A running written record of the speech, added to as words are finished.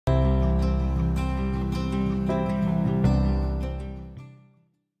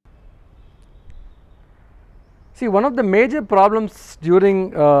See, one of the major problems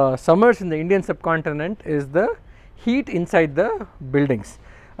during summers in the Indian subcontinent is the heat inside the buildings.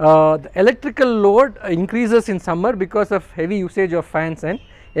 The electrical load increases in summer because of heavy usage of fans and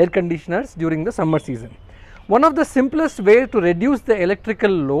air conditioners during the summer season. One of the simplest way to reduce the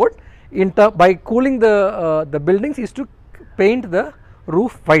electrical load by cooling the buildings is to paint the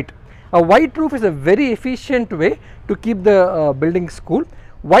roof white. A white roof is a very efficient way to keep the buildings cool.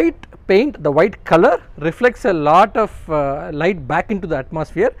 White paint, the white color reflects a lot of light back into the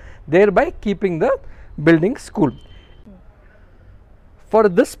atmosphere, thereby keeping the buildings cool. For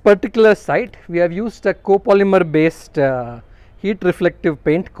this particular site, we have used a copolymer based heat reflective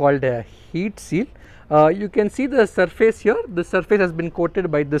paint called heat seal. You can see the surface here. The surface has been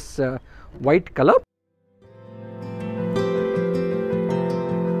coated by this white color.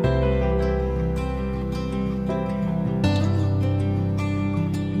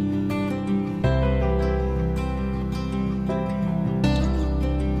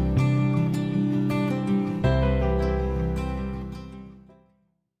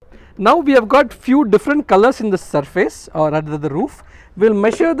 Now we have got few different colors in the surface, or rather the roof. We will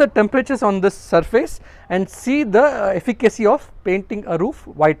measure the temperatures on this surface and see the efficacy of painting a roof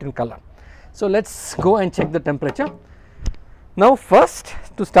white in color. So let us go and check the temperature. Now first,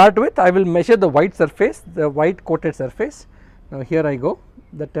 to start with, I will measure the white surface, the white coated surface. Now here I go.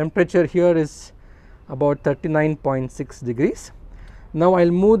 The temperature here is about 39.6 degrees. Now I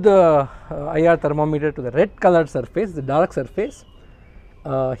will move the IR thermometer to the red colored surface, the dark surface.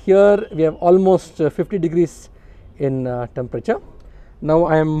 Here we have almost 50 degrees in temperature. Now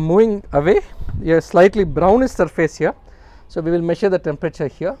I am moving away, a slightly brownish surface here. So we will measure the temperature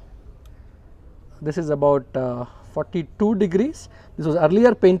here. This is about 42 degrees. This was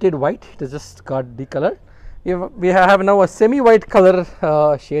earlier painted white, it has just got decolored. We have now a semi white color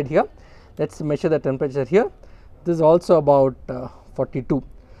shade here. Let us measure the temperature here. This is also about 42.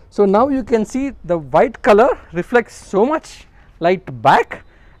 So now you can see the white color reflects so much light back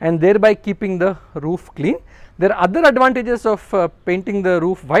and thereby keeping the roof clean. There are other advantages of painting the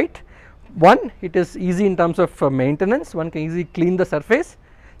roof white. One, it is easy in terms of maintenance, one can easily clean the surface.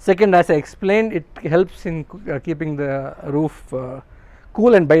 Second, as I explained, it helps in keeping the roof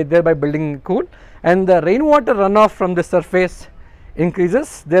cool and thereby building cool, and the rainwater runoff from the surface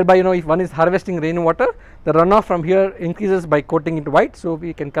increases, thereby if one is harvesting rainwater, the runoff from here increases by coating it white, so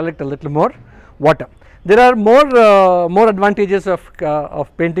we can collect a little more water. There are more advantages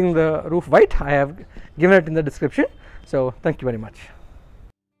of painting the roof white. I have given it in the description. So thank you very much.